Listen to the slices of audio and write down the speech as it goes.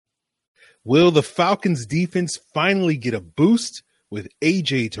Will the Falcons defense finally get a boost with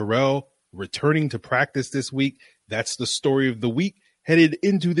A.J. Terrell returning to practice this week? That's the story of the week. Headed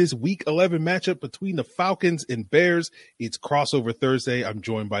into this Week 11 matchup between the Falcons and Bears. It's Crossover Thursday. I'm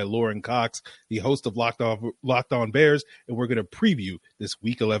joined by Lauren Cox, the host of Locked On Bears, and we're going to preview this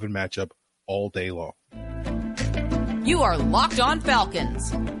Week 11 matchup all day long. You are Locked On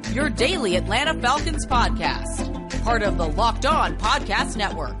Falcons, your daily Atlanta Falcons podcast. Part of the Locked On Podcast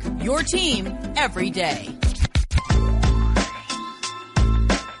Network, your team every day.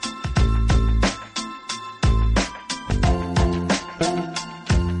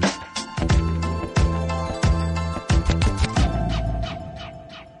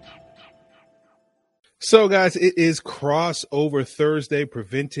 So, guys, it is Crossover Thursday,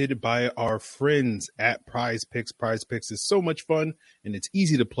 presented by our friends at Prize Picks. Prize Picks is so much fun, and it's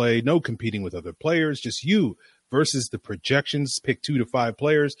easy to play. No competing with other players, just you versus the projections. Pick 2 to 5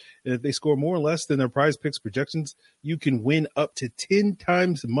 players, and if they score more or less than their Prize Picks projections, you can win up to 10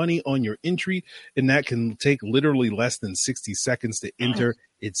 times money on your entry, and that can take literally less than 60 seconds to enter.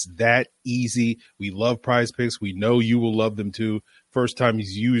 It's that easy. We love Prize Picks. We know you will love them too. First-time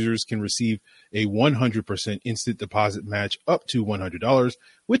users can receive a 100% instant deposit match up to $100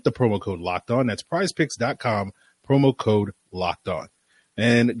 with the promo code Locked On. That's prizepicks.com, promo code Locked On.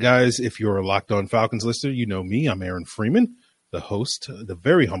 And guys, if you're a Locked On Falcons listener, you know me. I'm Aaron Freeman, the host, the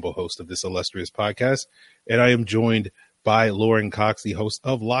very humble host of this illustrious podcast. And I am joined by Lauren Cox, the host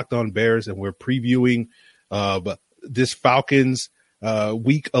of Locked On Bears. And we're previewing this Falcons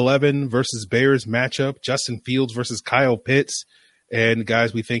Week 11 versus Bears matchup, Justin Fields versus Kyle Pitts. And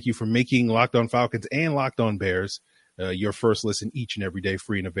guys, we thank you for making Locked On Falcons and Locked On Bears your first listen each and every day,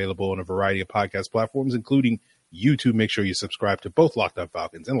 free and available on a variety of podcast platforms, including YouTube. Make sure you subscribe to both Locked On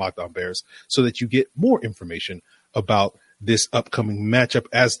Falcons and Locked On Bears so that you get more information about this upcoming matchup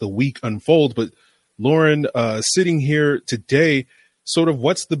as the week unfolds. But Lauren, sitting here today, sort of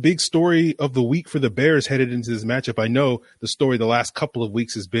what's the big story of the week for the Bears headed into this matchup? I know the story the last couple of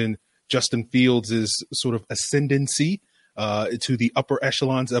weeks has been Justin Fields' sort of ascendancy to the upper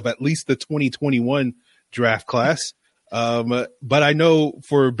echelons of at least the 2021 draft class. But I know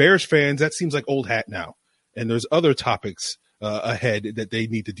for Bears fans, that seems like old hat now. And there's other topics ahead that they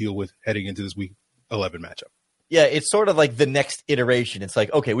need to deal with heading into this Week 11 matchup. Yeah, it's sort of like the next iteration. It's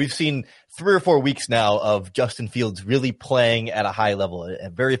like, okay, we've seen 3 or 4 weeks now of Justin Fields really playing at a high level,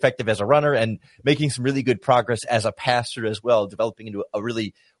 and very effective as a runner and making some really good progress as a passer as well, developing into a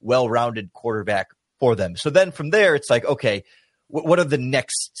really well-rounded quarterback for them. So then from there, it's like, okay, what are the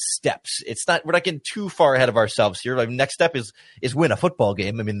next steps? We're not getting too far ahead of ourselves here. Like, next step is win a football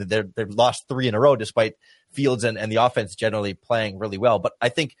game. I mean, they've lost 3 in a row despite Fields and the offense generally playing really well. But I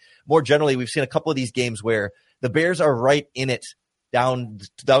think more generally, we've seen a couple of these games where the Bears are right in it down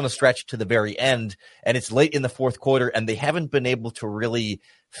the stretch to the very end, and it's late in the fourth quarter, and they haven't been able to really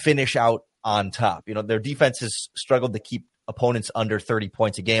finish out on top. You know, their defense has struggled to keep opponents under 30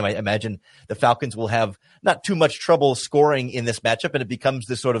 points a game. I imagine the Falcons will have not too much trouble scoring in this matchup, and it becomes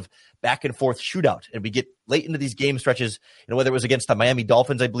this sort of back and forth shootout. And we get late into these game stretches, you know, whether it was against the Miami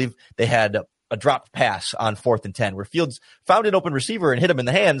Dolphins, I believe they had a dropped pass on 4th and 10 where Fields found an open receiver and hit him in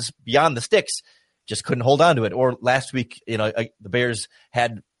the hands beyond the sticks, just couldn't hold on to it. Or last week, you know, the Bears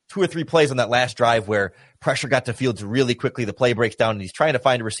had 2 or 3 plays on that last drive where pressure got to Fields really quickly. The play breaks down, and he's trying to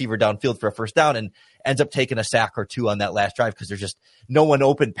find a receiver downfield for a first down and ends up taking a sack or 2 on that last drive because there's just no one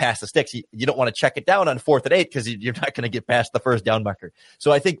open past the sticks. You don't want to check it down on 4th and 8 because you're not going to get past the first down marker.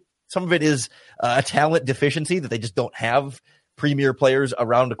 So I think some of it is a talent deficiency that they just don't have premier players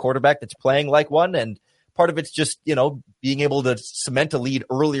around a quarterback that's playing like one. And part of it's just, you know, being able to cement a lead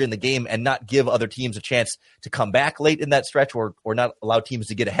earlier in the game and not give other teams a chance to come back late in that stretch or not allow teams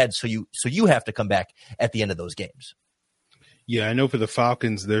to get ahead. So you have to come back at the end of those games. Yeah, I know for the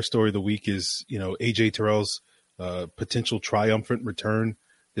Falcons, their story of the week is, you know, A.J. Terrell's potential triumphant return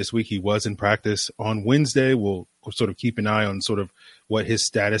this week. He was in practice on Wednesday. We'll sort of keep an eye on sort of what his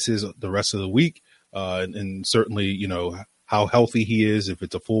status is the rest of the week. And certainly, you know, how healthy he is. If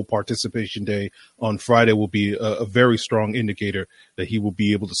it's a full participation day on Friday will be a very strong indicator that he will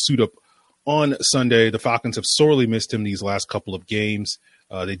be able to suit up on Sunday. The Falcons have sorely missed him these last couple of games.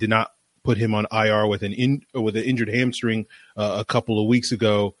 They did not put him on IR with an injured hamstring a couple of weeks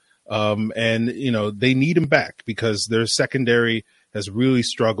ago. And, you know, they need him back because their secondary has really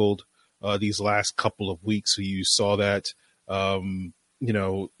struggled these last couple of weeks. So you saw that, you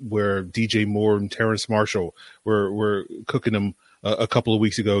know, where DJ Moore and Terrace Marshall were cooking them a couple of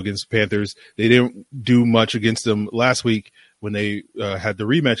weeks ago against the Panthers. They didn't do much against them last week when they had the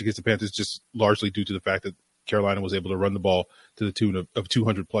rematch against the Panthers, just largely due to the fact that Carolina was able to run the ball to the tune of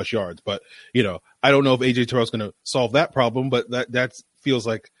 200 plus yards. But, I don't know if AJ Terrell is going to solve that problem, but that feels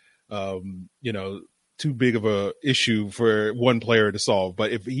like, too big of a issue for one player to solve.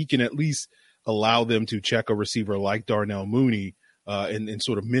 But if he can at least allow them to check a receiver like Darnell Mooney and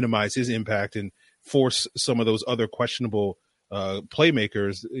sort of minimize his impact and force some of those other questionable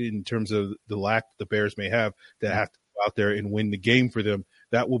playmakers in terms of the lack the Bears may have to have to go out there and win the game for them,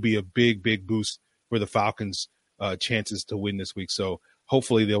 that will be a big, big boost for the Falcons' chances to win this week. So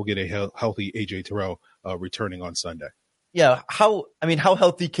hopefully they'll get a healthy AJ Terrell returning on Sunday. Yeah. How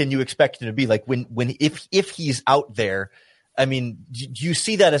healthy can you expect him to be? Like if he's out there, do you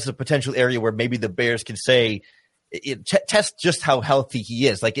see that as a potential area where maybe the Bears can say, test just how healthy he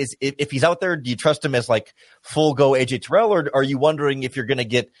is? Like, if he's out there, do you trust him as like full go AJ Terrell, or are you wondering if you're going to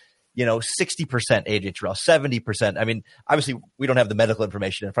get, 60% AJ Terrell, 70%? Obviously we don't have the medical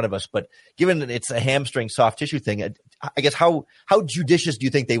information in front of us, but given that it's a hamstring soft tissue thing, I guess how judicious do you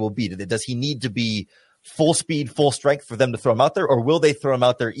think they will be? Does he need to be full speed, full strength for them to throw him out there, or will they throw him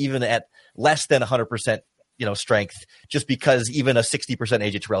out there even at less than 100%, strength, just because even a 60%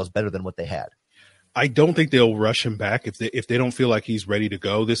 AJ Terrell is better than what they had? I don't think they'll rush him back. If they don't feel like he's ready to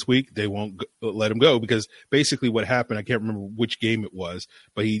go this week, they won't let him go, because basically what happened, I can't remember which game it was,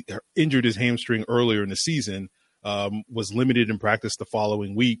 but he injured his hamstring earlier in the season, was limited in practice the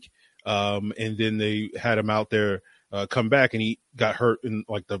following week, and then they had him out there come back, and he got hurt in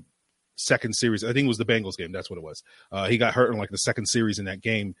like the second series. I think it was the Bengals game. That's what it was. He got hurt in like the second series in that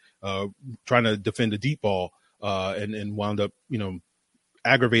game, trying to defend a deep ball, and wound up,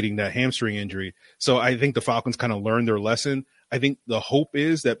 aggravating that hamstring injury. So I think the Falcons kind of learned their lesson. I think the hope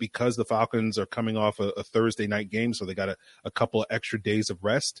is that because the Falcons are coming off a Thursday night game, so they got a couple of extra days of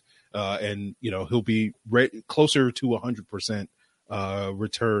rest, and he'll be closer to 100%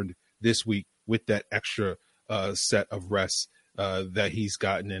 returned this week with that extra set of rest that he's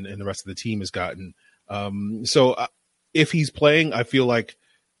gotten and the rest of the team has gotten. So if he's playing, I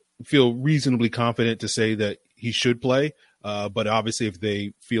feel reasonably confident to say that he should play. But obviously if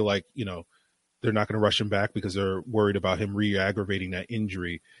they feel like, they're not going to rush him back because they're worried about him re-aggravating that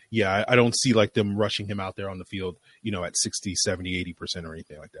injury, I don't see like them rushing him out there on the field, at 60, 70, 80% or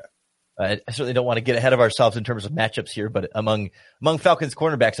anything like that. I certainly don't want to get ahead of ourselves in terms of matchups here, but among Falcons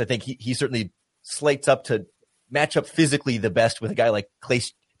cornerbacks, I think he certainly slates up to match up physically the best with a guy like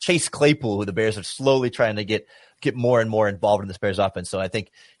Chase Claypool, who the Bears are slowly trying to get more and more involved in this Bears offense. So I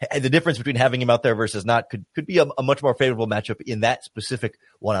think the difference between having him out there versus not could be a much more favorable matchup in that specific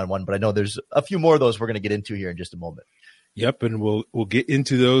one-on-one. But I know there's a few more of those we're going to get into here in just a moment. Yep, and we'll get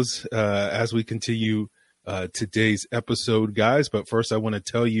into those as we continue today's episode, guys. But first, I want to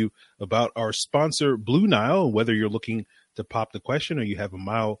tell you about our sponsor, Blue Nile. Whether you're looking to pop the question, or you have a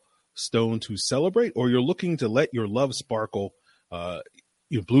milestone to celebrate, or you're looking to let your love sparkle,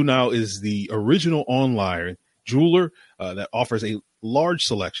 Blue Nile is the original online jeweler that offers a large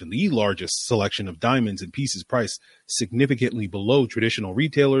selection, the largest selection of diamonds and pieces priced significantly below traditional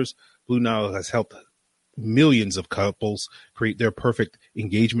retailers. Blue Nile has helped millions of couples create their perfect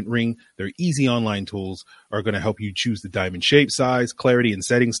engagement ring. Their easy online tools are going to help you choose the diamond shape, size, clarity, and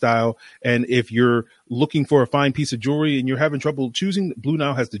setting style. And if you're looking for a fine piece of jewelry and you're having trouble choosing, Blue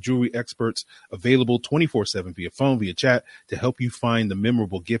Nile has the jewelry experts available 24/7 via phone, via chat, to help you find the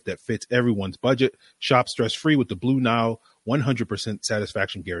memorable gift that fits everyone's budget. Shop stress-free with the Blue Nile 100%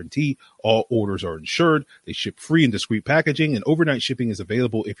 satisfaction guarantee. All orders are insured. They ship free in discreet packaging, and overnight shipping is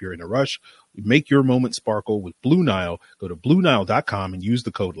available if you're in a rush. Make your moment sparkle with Blue Nile. Go to BlueNile.com and use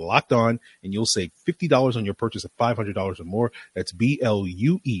the code LOCKEDON, and you'll save $50 on your purchase of $500 or more. That's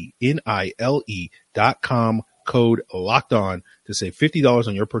BLUENILE.com, code LOCKEDON to save $50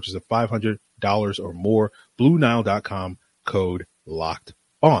 on your purchase of $500 or more. BlueNile.com, code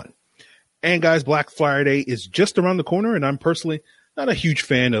LOCKEDON. And guys, Black Friday is just around the corner, and I'm personally not a huge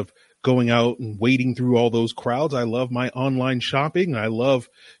fan of going out and wading through all those crowds. I love my online shopping. I love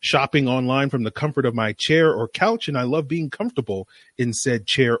shopping online from the comfort of my chair or couch, and I love being comfortable in said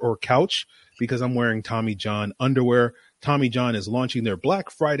chair or couch because I'm wearing Tommy John underwear. Tommy John is launching their Black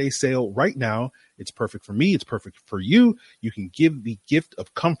Friday sale right now. It's perfect for me. It's perfect for you. You can give the gift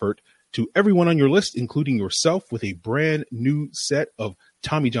of comfort to everyone on your list, including yourself, with a brand new set of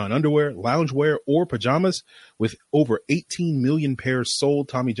Tommy John underwear, loungewear, or pajamas. With over 18 million pairs sold,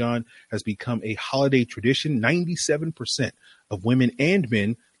 Tommy John has become a holiday tradition. 97% of women and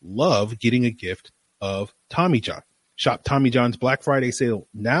men love getting a gift of Tommy John. Shop Tommy John's Black Friday sale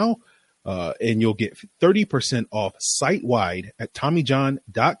now, and you'll get 30% off site-wide at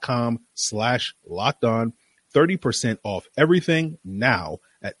TommyJohn.com/lockedon. 30% off everything now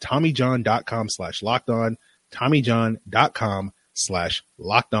at TommyJohn.com/lockedon.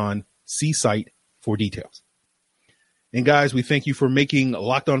 TommyJohn.com/lockedon. See site for details. And guys, we thank you for making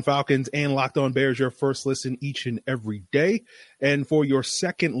Locked On Falcons and Locked On Bears your first listen each and every day. And for your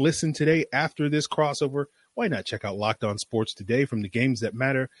second listen today after this crossover, why not check out Locked On Sports Today? From the games that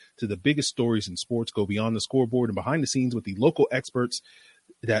matter to the biggest stories in sports, go beyond the scoreboard and behind the scenes with the local experts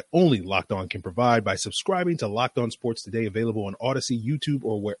that only Locked On can provide by subscribing to Locked On Sports Today, available on Odyssey, YouTube,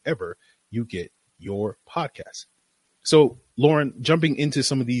 or wherever you get your podcasts. So, Lauren, jumping into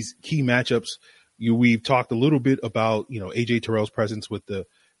some of these key matchups, we've talked a little bit about, AJ Terrell's presence with the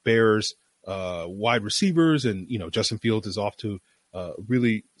Bears wide receivers, and, Justin Fields is off to a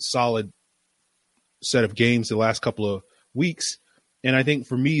really solid set of games the last couple of weeks. And I think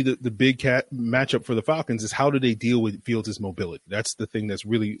for me, the big matchup for the Falcons is how do they deal with Fields' mobility? That's the thing that's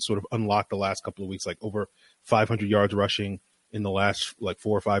really sort of unlocked the last couple of weeks, like over 500 yards rushing in the last 4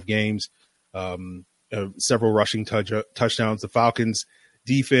 or 5 games, several rushing touchdowns. The Falcons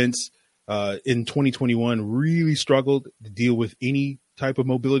defense in 2021 really struggled to deal with any type of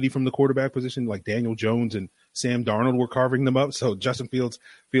mobility from the quarterback position, like Daniel Jones and Sam Darnold were carving them up. So Justin Fields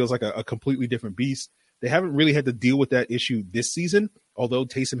feels like a completely different beast. They haven't really had to deal with that issue this season, although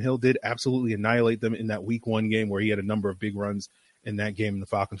Taysom Hill did absolutely annihilate them in that week 1 game where he had a number of big runs in that game, and the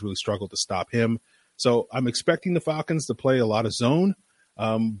Falcons really struggled to stop him. So I'm expecting the Falcons to play a lot of zone,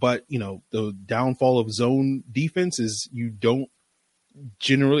 but, the downfall of zone defense is you don't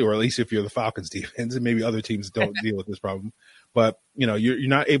generally, or at least if you're the Falcons defense, and maybe other teams don't deal with this problem, but, you're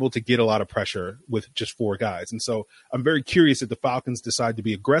not able to get a lot of pressure with just 4 guys. And so I'm very curious if the Falcons decide to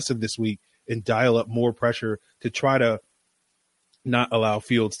be aggressive this week and dial up more pressure to try to not allow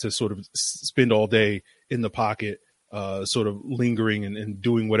Fields to sort of spend all day in the pocket, sort of lingering and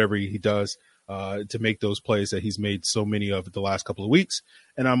doing whatever he does to make those plays that he's made so many of the last couple of weeks.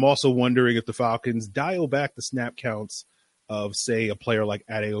 And I'm also wondering if the Falcons dial back the snap counts of, say, a player like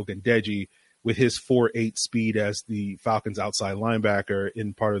Ade Ogundeji with his 4.8 speed as the Falcons outside linebacker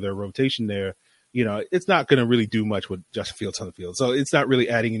in part of their rotation there. It's not going to really do much with Justin Fields on the field. So it's not really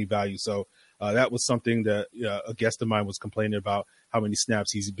adding any value. So that was something that a guest of mine was complaining about, how many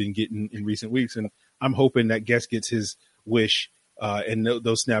snaps he's been getting in recent weeks. And I'm hoping that guest gets his wish and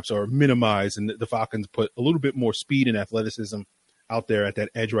those snaps are minimized and the Falcons put a little bit more speed and athleticism out there at that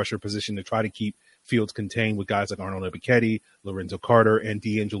edge rusher position to try to keep Fields contained with guys like Arnold Ebiketie, Lorenzo Carter, and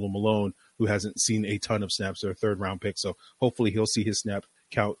D'Angelo Malone, who hasn't seen a ton of snaps. They're a 3rd-round pick. So hopefully he'll see his snap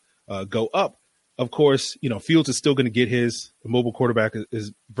count go up. Of course, Fields is still going to get his. A mobile quarterback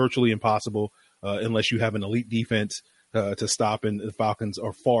is virtually impossible unless you have an elite defense to stop, and the Falcons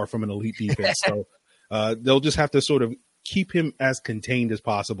are far from an elite defense. So they'll just have to sort of keep him as contained as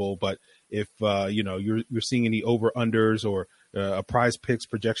possible. But if, you're seeing any over-unders or a prize picks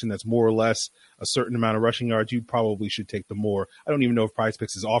projection that's more or less a certain amount of rushing yards, you probably should take the more. I don't even know if prize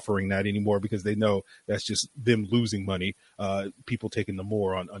picks is offering that anymore because they know that's just them losing money. People taking the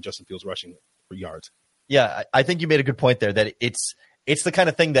more on Justin Fields rushing for yards. Yeah, I think you made a good point there that it's the kind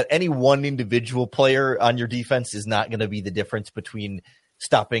of thing that any one individual player on your defense is not going to be the difference between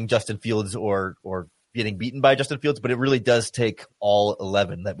stopping Justin Fields or getting beaten by Justin Fields, but it really does take all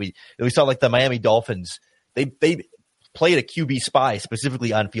 11 that we saw. Like the Miami Dolphins, they played a QB spy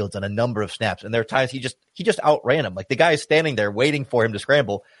specifically on Fields on a number of snaps, and there are times he just outran him. Like the guy is standing there waiting for him to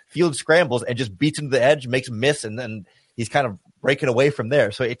scramble. Fields scrambles and just beats him to the edge, makes him miss, and then he's kind of breaking away from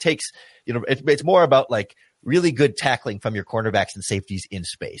there. So it takes, it's more about like really good tackling from your cornerbacks and safeties in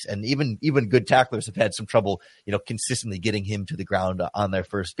space. And even good tacklers have had some trouble, consistently getting him to the ground on their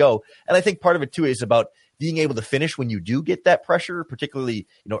first go. And I think part of it too is about being able to finish when you do get that pressure, particularly,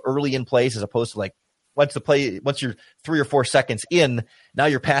 early in plays, as opposed to like once you're 3 or 4 seconds in, now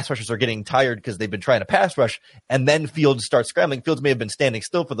your pass rushers are getting tired because they've been trying to pass rush, and then Fields starts scrambling. Fields may have been standing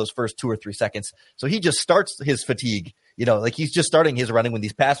still for those first 2 or 3 seconds. So he just starts his fatigue, like he's just starting his running when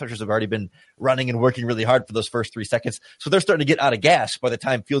these pass rushers have already been running and working really hard for those first 3 seconds. So they're starting to get out of gas by the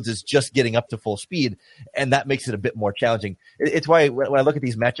time Fields is just getting up to full speed, and that makes it a bit more challenging. It's why when I look at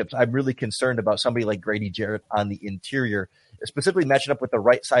these matchups, I'm really concerned about somebody like Grady Jarrett on the interior, specifically matching up with the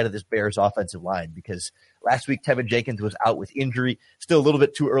right side of this Bears offensive line, because last week Tevin Jenkins was out with injury. Still a little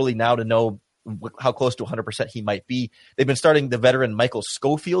bit too early now to know how close to 100% he might be. They've been starting the veteran Michael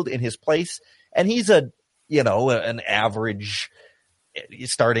Schofield in his place, and he's an average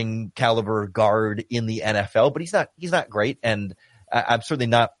starting caliber guard in the NFL, but he's not great, and I'm certainly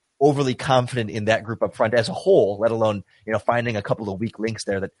not overly confident in that group up front as a whole, let alone, finding a couple of weak links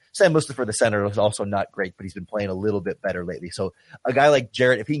there. That Sam Mustipher, the center, is also not great, but he's been playing a little bit better lately. So a guy like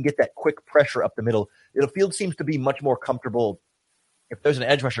Jarrett, if he can get that quick pressure up the middle, Field seems to be much more comfortable if there's an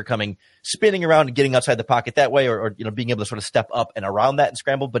edge rusher coming, spinning around and getting outside the pocket that way, or being able to sort of step up and around that and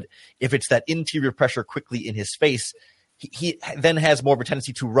scramble. But if it's that interior pressure quickly in his face, he then has more of a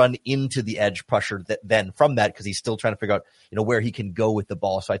tendency to run into the edge pressure than from that, because he's still trying to figure out where he can go with the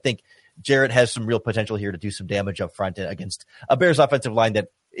ball. So I think Jarrett has some real potential here to do some damage up front against a Bears offensive line that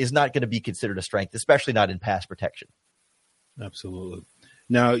is not going to be considered a strength, especially not in pass protection. Absolutely.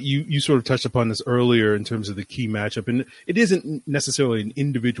 Now, you sort of touched upon this earlier in terms of the key matchup, and it isn't necessarily an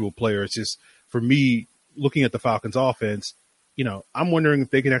individual player. It's just, for me, looking at the Falcons offense, I'm wondering if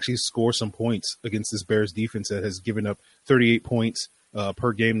they can actually score some points against this Bears defense that has given up 38 points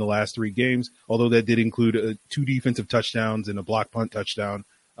per game the last 3 games, although that did include 2 defensive touchdowns and a block punt touchdown.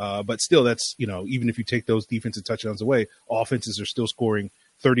 But still, that's, even if you take those defensive touchdowns away, offenses are still scoring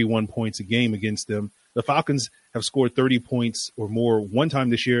 31 points a game against them. The Falcons have scored 30 points or more one time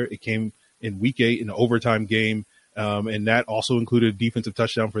this year. It came in week 8 in an overtime game, and that also included a defensive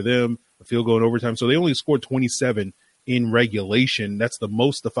touchdown for them, a field goal in overtime. So they only scored 27 in regulation. That's the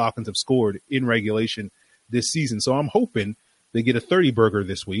most the Falcons have scored in regulation this season. So I'm hoping they get a 30-burger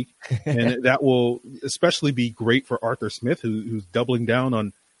this week, and that will especially be great for Arthur Smith, who's doubling down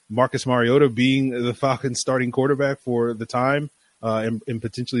on Marcus Mariota being the Falcons' starting quarterback for the time and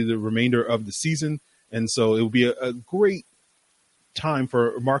potentially the remainder of the season. And so it will be a great time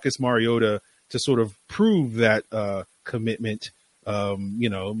for Marcus Mariota to sort of prove that commitment.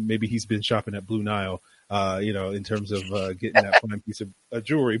 Maybe he's been shopping at Blue Nile, in terms of getting that fine piece of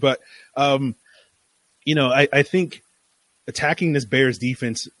jewelry. But, I think attacking this Bears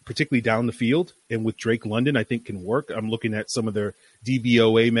defense, particularly down the field and with Drake London, I think can work. I'm looking at some of their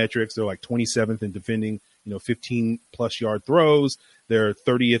DVOA metrics. They're like 27th in defending, 15-plus yard throws. They're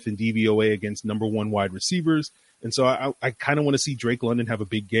 30th in DVOA against number 1 wide receivers. And so I kind of want to see Drake London have a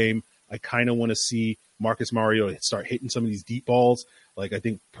big game. I kind of want to see Marcus Mariota start hitting some of these deep balls. Like, I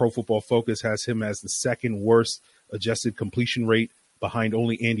think Pro Football Focus has him as the 2nd worst adjusted completion rate behind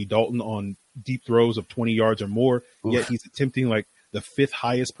only Andy Dalton on deep throws of 20 yards or more. Oof. Yet he's attempting like the 5th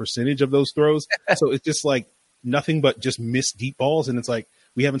highest percentage of those throws. So it's just like nothing but just missed deep balls. And it's like,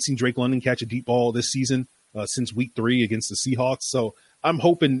 we haven't seen Drake London catch a deep ball this season since week 3 against the Seahawks. So I'm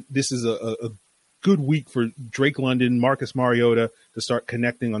hoping this is a good week for Drake London, Marcus Mariota to start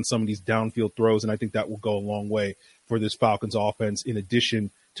connecting on some of these downfield throws. And I think that will go a long way for this Falcons offense, in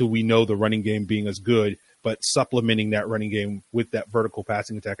addition to, we know, the running game being as good, but supplementing that running game with that vertical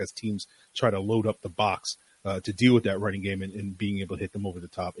passing attack as teams try to load up the box to deal with that running game and being able to hit them over the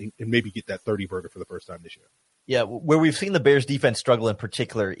top and maybe get that 30-burger for the first time this year. Yeah, where we've seen the Bears defense struggle in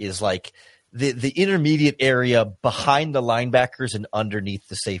particular is like the intermediate area behind the linebackers and underneath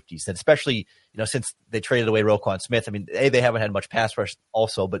the safeties. And especially, since they traded away Roquan Smith, I mean, A, they haven't had much pass rush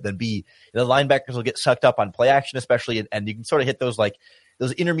also, but then B, the linebackers will get sucked up on play action, especially, and you can sort of hit those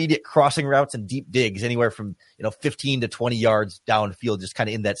those intermediate crossing routes and deep digs anywhere from 15 to 20 yards downfield, just kind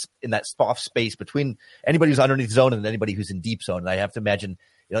of in that soft space between anybody who's underneath zone and anybody who's in deep zone. And I have to imagine,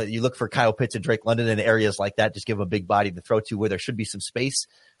 you look for Kyle Pitts and Drake London in areas like that, just give them a big body to throw to where there should be some space.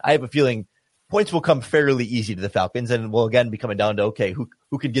 I have a feeling points will come fairly easy to the Falcons, and will again be coming down to, okay,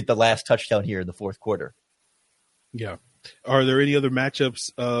 who can get the last touchdown here in the 4th quarter? Yeah. Are there any other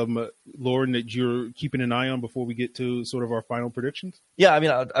matchups, Lauren, that you're keeping an eye on before we get to sort of our final predictions? Yeah, I mean,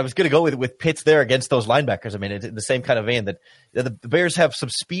 I was going to go with Pitts there against those linebackers. I mean, it's in the same kind of vein that the Bears have some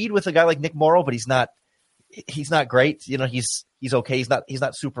speed with a guy like Nick Morrow, but he's not great. He's okay. He's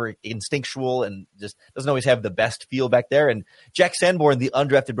not super instinctual and just doesn't always have the best feel back there. And Jack Sanborn, the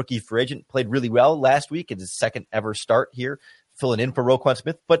undrafted rookie free agent, played really well last week in his 2nd ever start here, filling in for Roquan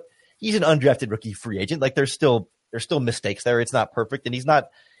Smith. But he's an undrafted rookie free agent. Like, there's still mistakes there. It's not perfect, and he's not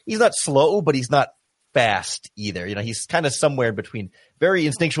slow, but he's not fast either. He's kind of somewhere between very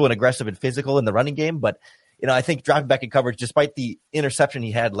instinctual and aggressive and physical in the running game. But I think dropping back in coverage, despite the interception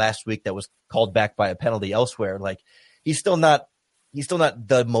he had last week that was called back by a penalty elsewhere, like, he's still not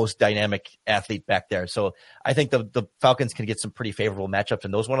the most dynamic athlete back there. So I think the Falcons can get some pretty favorable matchups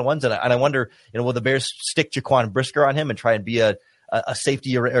in those one-on-ones. And I wonder, will the Bears stick Jaquan Brisker on him and try and be a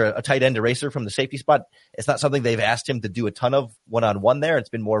safety or a tight end eraser from the safety spot? It's not something they've asked him to do a ton of one-on-one there. It's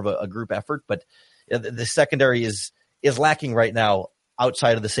been more of a group effort, but the secondary is lacking right now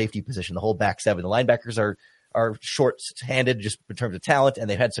outside of the safety position, the whole back 7. The linebackers are short-handed just in terms of talent, and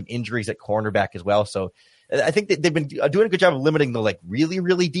they've had some injuries at cornerback as well. So I think that they've been doing a good job of limiting the really,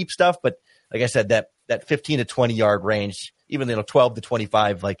 really deep stuff. But like I said, that 15 to 20 yard range, even 12 to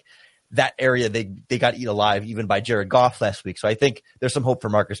 25, like that area, they got eaten alive even by Jared Goff last week. So I think there's some hope for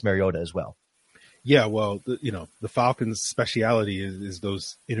Marcus Mariota as well. Yeah, well, the Falcons' speciality is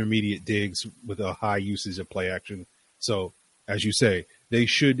those intermediate digs with a high usage of play action. So as you say, they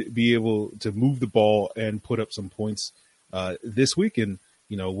should be able to move the ball and put up some points this week. And,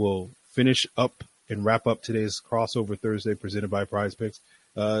 we'll finish up and wrap up today's Crossover Thursday presented by Prize Picks,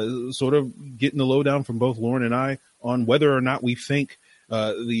 sort of getting the lowdown from both Lauren and I on whether or not we think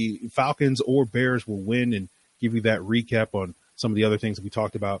the Falcons or Bears will win, and give you that recap on some of the other things that we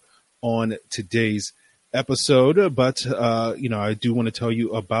talked about on today's episode. But, I do want to tell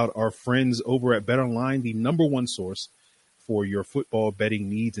you about our friends over at BetOnline, the number one source for your football betting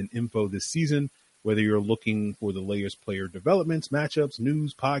needs and info this season. Whether you're looking for the latest player developments, matchups,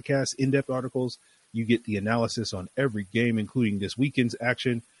 news, podcasts, in-depth articles, you get the analysis on every game, including this weekend's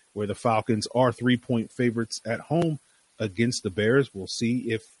action, where the Falcons are 3-point favorites at home against the Bears. We'll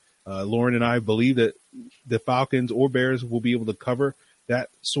see if Lauren and I believe that the Falcons or Bears will be able to cover that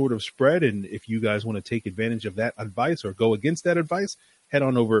sort of spread. And if you guys want to take advantage of that advice or go against that advice, head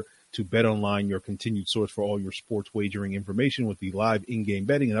on over to BetOnline, your continued source for all your sports wagering information with the live in-game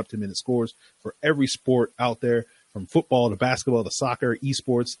betting and up-to-minute scores for every sport out there, from football to basketball to soccer,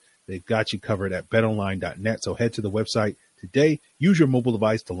 esports. They've got you covered at betonline.net. So head to the website today. Use your mobile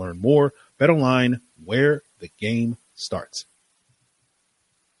device to learn more. BetOnline, where the game starts.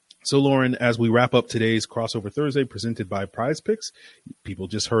 So, Lauren, as we wrap up today's Crossover Thursday presented by Prize Picks, people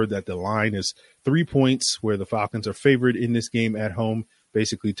just heard that the line is 3 points, where the Falcons are favored in this game at home,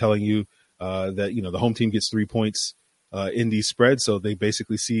 basically telling you that, the home team gets 3 points in these spreads. So they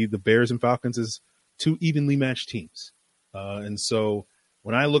basically see the Bears and Falcons as two evenly matched teams. And so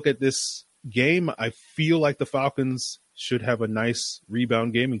when I look at this game, I feel like the Falcons should have a nice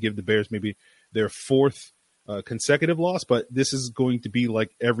rebound game and give the Bears maybe their fourth consecutive loss. But this is going to be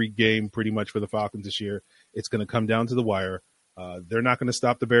like every game pretty much for the Falcons this year. It's going to come down to the wire. They're not going to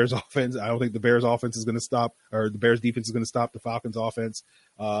stop the Bears offense. I don't think the Bears offense is going to stop, or the Bears defense is going to stop the Falcons offense.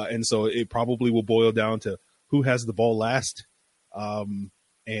 And so it probably will boil down to who has the ball last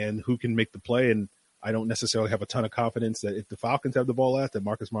and who can make the play. And I don't necessarily have a ton of confidence that if the Falcons have the ball last, that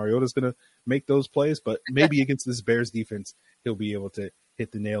Marcus Mariota is going to make those plays. But maybe against this Bears defense, he'll be able to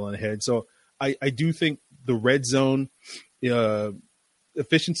hit the nail on the head. So I do think the red zone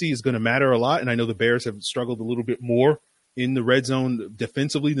efficiency is going to matter a lot. And I know the Bears have struggled a little bit more in the red zone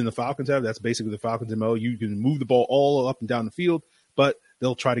defensively than the Falcons have. That's basically the Falcons' MO. You can move the ball all up and down the field, but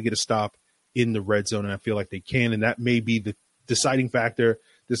they'll try to get a stop in the red zone, and I feel like they can, and that may be the deciding factor.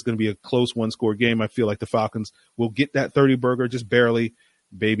 This is going to be a close one-score game. I feel like the Falcons will get that 30-burger, just barely,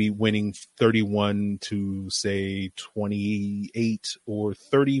 maybe winning 31 to, say, 28 or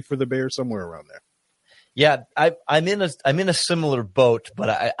 30 for the Bears, somewhere around there. Yeah, I'm in a similar boat,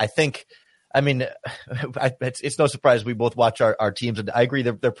 but I think – it's no surprise we both watch our teams, and I agree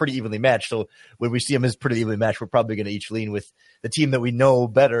they're pretty evenly matched. So when we see them as pretty evenly matched, we're probably going to each lean with the team that we know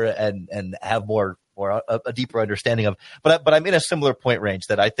better and have more a deeper understanding of. But I'm in a similar point range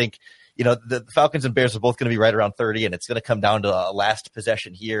that I think, the Falcons and Bears are both going to be right around 30, and it's going to come down to a last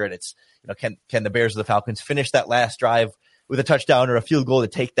possession here. And it's, can the Bears or the Falcons finish that last drive with a touchdown or a field goal to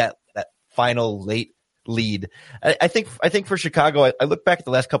take that final late lead? I think for Chicago, I look back at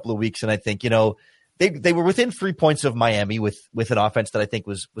the last couple of weeks and I think, they were within 3 points of Miami with an offense that I think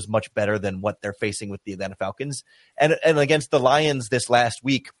was much better than what they're facing with the Atlanta Falcons. And against the Lions this last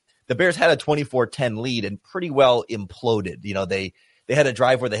week, the Bears had a 24-10 lead and pretty well imploded. They had a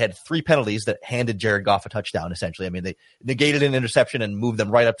drive where they had 3 penalties that handed Jared Goff a touchdown, essentially. I mean, they negated an interception and moved them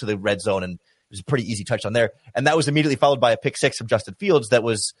right up to the red zone, and it was a pretty easy touchdown there. And that was immediately followed by a pick six from Justin Fields that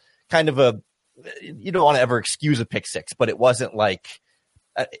was kind of you don't want to ever excuse a pick six, but it wasn't like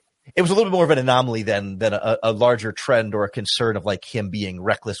it was a little bit more of an anomaly than a larger trend or a concern of like him being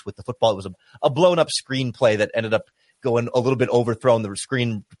reckless with the football. It was a blown up screenplay that ended up going a little bit overthrown the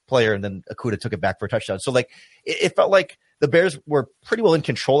screen player, and then Okudah took it back for a touchdown. So like it felt like the Bears were pretty well in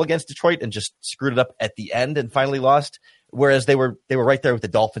control against Detroit and just screwed it up at the end and finally lost. Whereas they were right there with the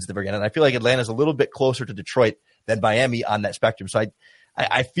Dolphins at the very end. And I feel like Atlanta's a little bit closer to Detroit than Miami on that spectrum. So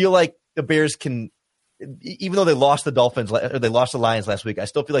I feel like the Bears can, even though they lost the Dolphins or they lost the Lions last week, I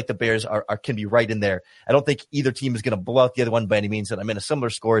still feel like the Bears can be right in there. I don't think either team is going to blow out the other one by any means. And I'm in a similar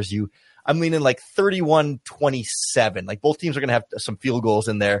score as you. I'm leaning like 31-27. Like both teams are going to have some field goals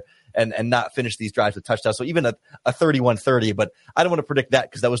in there and not finish these drives with touchdowns. So even a 31-30, but I don't want to predict that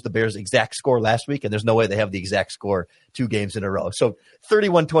because that was the Bears' exact score last week, and there's no way they have the exact score 2 games in a row. So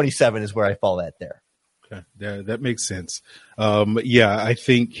 31-27 is where I fall at there. Okay, that makes sense. I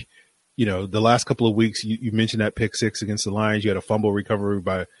think, the last couple of weeks, you mentioned that pick six against the Lions. You had a fumble recovery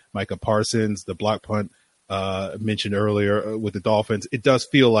by Micah Parsons, the block punt mentioned earlier with the Dolphins. It does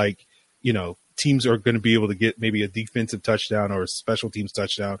feel like, teams are going to be able to get maybe a defensive touchdown or a special teams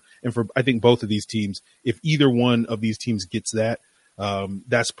touchdown. And for, I think, both of these teams, if either one of these teams gets that,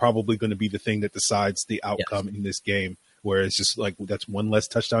 that's probably going to be the thing that decides the outcome in this game, where it's just like that's one less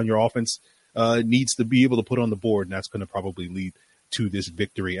touchdown your offense needs to be able to put on the board, and that's going to probably lead to this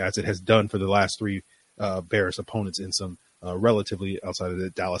victory, as it has done for the last three Bears opponents in some relatively, outside of the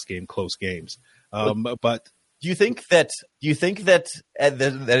Dallas game, close games. But do you think that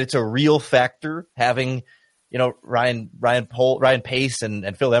it's a real factor having, Ryan Pace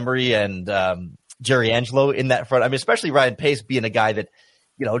and Phil Emery and Jerry Angelo in that front? I mean, especially Ryan Pace being a guy that,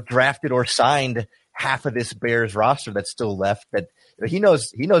 drafted or signed half of this Bears roster that's still left, that he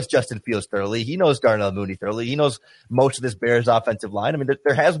knows Justin Fields thoroughly. He knows Darnell Mooney thoroughly. He knows most of this Bears offensive line. I mean,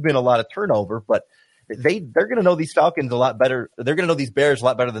 there has been a lot of turnover, but they're going to know these Falcons a lot better. They're going to know these Bears a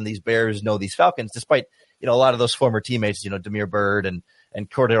lot better than these Bears know these Falcons, despite, a lot of those former teammates, Damiere Byrd and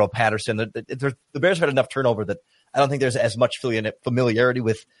Cordero Patterson. The Bears have had enough turnover that I don't think there's as much familiarity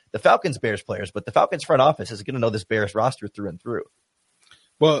with the Falcons Bears players, but the Falcons front office is going to know this Bears roster through and through.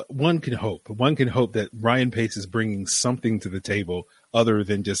 Well, one can hope that Ryan Pace is bringing something to the table other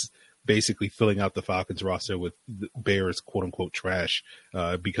than just basically filling out the Falcons roster with the Bears quote unquote trash,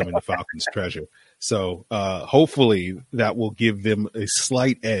 becoming the Falcons treasure. So hopefully that will give them a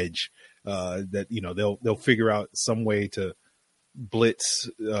slight edge, that, they'll figure out some way to blitz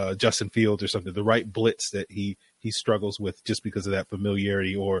Justin Fields or something, the right blitz that he struggles with just because of that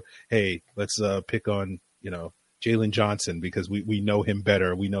familiarity, or, hey, let's pick on, Jalen Johnson because we know him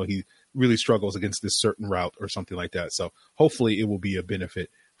better. We know he really struggles against this certain route or something like that. So hopefully it will be a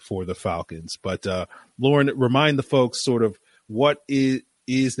benefit for the Falcons. But Lauren, remind the folks sort of what is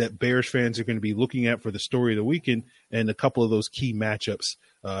that Bears fans are going to be looking at for the story of the weekend, and a couple of those key matchups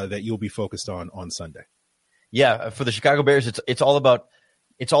that you'll be focused on Sunday. Yeah, for the Chicago Bears, it's all about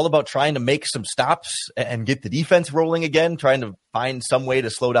trying to make some stops and get the defense rolling again, trying to find some way to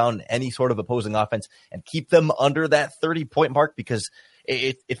slow down any sort of opposing offense and keep them under that 30-point mark, because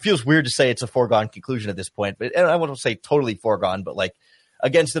it feels weird to say it's a foregone conclusion at this point. But and I won't say totally foregone, but like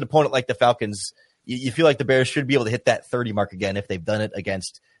against an opponent like the Falcons, you feel like the Bears should be able to hit that 30 mark again if they've done it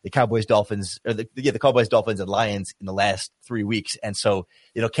against the Cowboys, Dolphins, or the Cowboys, Dolphins, and Lions in the last 3 weeks. And so,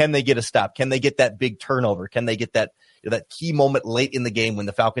 can they get a stop? Can they get that big turnover? Can they get that that key moment late in the game when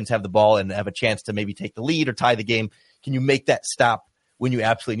the Falcons have the ball and have a chance to maybe take the lead or tie the game? Can you make that stop when you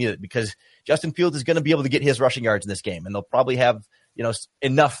absolutely need it? Because Justin Fields is going to be able to get his rushing yards in this game, and they'll probably have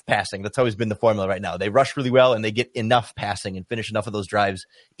enough passing. That's always been the formula right now. They rush really well and they get enough passing and finish enough of those drives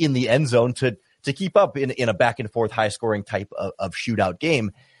in the end zone to keep up in a back and forth high scoring type of shootout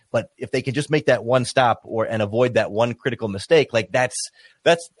game. But if they can just make that one stop and avoid that one critical mistake, like that's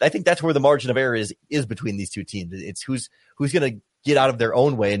I think that's where the margin of error is between these two teams. It's who's going to get out of their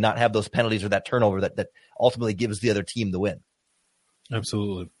own way and not have those penalties or that turnover that ultimately gives the other team the win.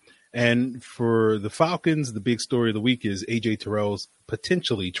 Absolutely. And for the Falcons, the big story of the week is A.J. Terrell's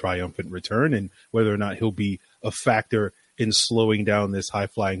potentially triumphant return, and whether or not he'll be a factor in slowing down this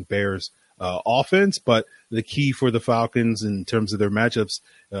high-flying Bears offense. But the key for the Falcons in terms of their matchups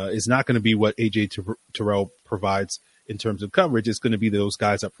is not going to be what A.J. Terrell provides in terms of coverage. It's going to be those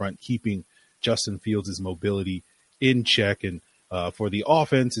guys up front keeping Justin Fields' mobility in check. And for the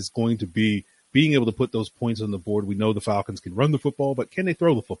offense, it's going to be being able to put those points on the board. We know the Falcons can run the football, but can they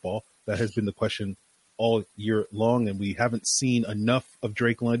throw the football? That has been the question all year long, and we haven't seen enough of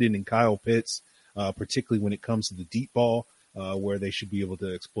Drake London and Kyle Pitts, particularly when it comes to the deep ball, where they should be able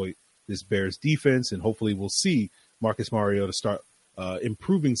to exploit this Bears defense. And hopefully we'll see Marcus Mariota start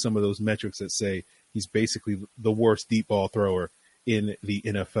improving some of those metrics that say he's basically the worst deep ball thrower in the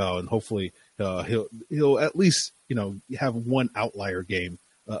NFL. And hopefully he'll at least, have one outlier game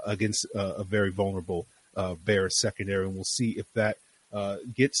against a very vulnerable Bears secondary. And we'll see if that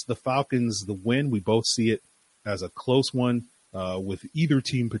gets the Falcons the win. We both see it as a close one, with either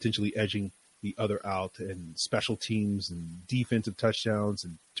team potentially edging the other out, and special teams and defensive touchdowns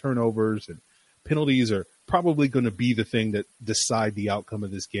and turnovers and penalties are probably going to be the thing that decide the outcome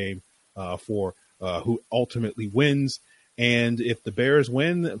of this game for who ultimately wins. And if the Bears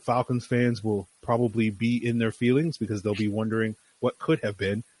win, Falcons fans will probably be in their feelings, because they'll be wondering what could have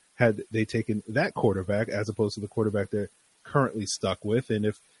been had they taken that quarterback as opposed to the quarterback they're currently stuck with. And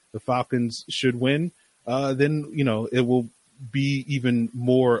if the Falcons should win, then, it will be even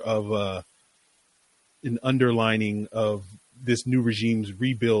more of an underlining of this new regime's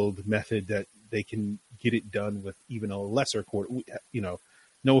rebuild method, that they can get it done with even a lesser quarter.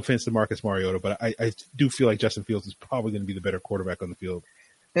 No offense to Marcus Mariota, but I do feel like Justin Fields is probably going to be the better quarterback on the field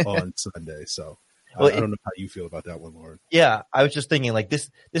on Sunday. So Well, I don't know how you feel about that one, Lauren. Yeah, I was just thinking like this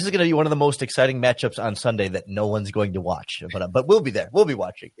is going to be one of the most exciting matchups on Sunday that no one's going to watch, but we'll be there. We'll be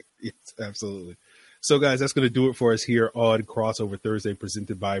watching. Yes, absolutely. So, guys, that's going to do it for us here on Crossover Thursday,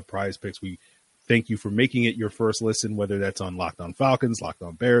 presented by Prize Picks. We thank you for making it your first listen, whether that's on Locked On Falcons, Locked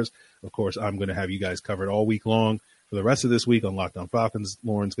On Bears. Of course, I'm going to have you guys covered all week long. For the rest of this week on Locked On Falcons,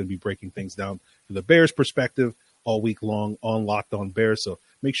 Lauren's going to be breaking things down from the Bears' perspective all week long on Locked On Bears. So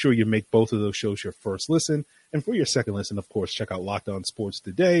make sure you make both of those shows your first listen. And for your second listen, of course, check out Locked On Sports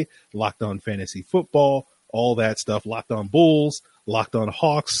Today, Locked On Fantasy Football, all that stuff, Locked On Bulls, Locked On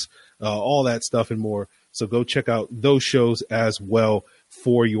Hawks, all that stuff and more. So go check out those shows as well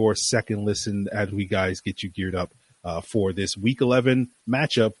for your second listen as we guys get you geared up for this Week 11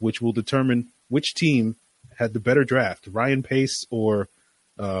 matchup, which will determine which team had the better draft, Ryan Pace or,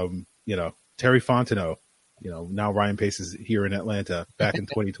 Terry Fontenot. Now Ryan Pace is here in Atlanta back in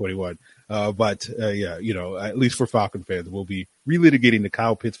 2021. At least for Falcon fans, we'll be relitigating the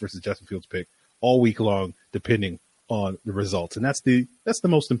Kyle Pitts versus Justin Fields pick all week long, depending on the results. And that's the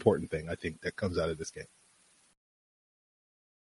most important thing, I think, that comes out of this game.